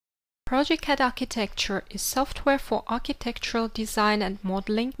progeCAD Architecture is software for architectural design and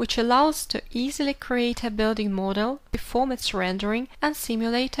modeling, which allows to easily create a building model, perform its rendering, and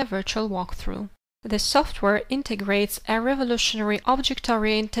simulate a virtual walkthrough. The software integrates a revolutionary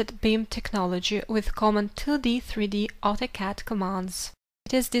object-oriented BIM technology with common 2D, 3D AutoCAD commands.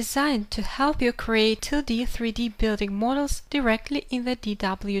 It is designed to help you create 2D, 3D building models directly in the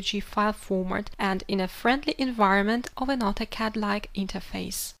DWG file format and in a friendly environment of an AutoCAD-like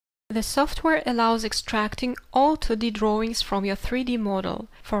interface. The software allows extracting all 2D drawings from your 3D model.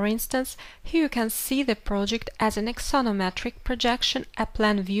 For instance, here you can see the project as an axonometric projection, a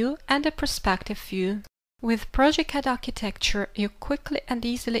plan view, and a perspective view. With progeCAD Architecture, you quickly and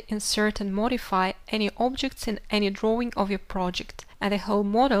easily insert and modify any objects in any drawing of your project, and the whole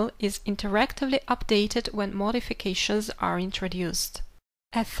model is interactively updated when modifications are introduced.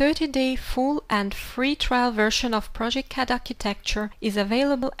 A 30-day full and free trial version of progeCAD Architecture is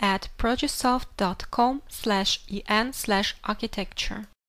available at progesoft.com/en/architecture.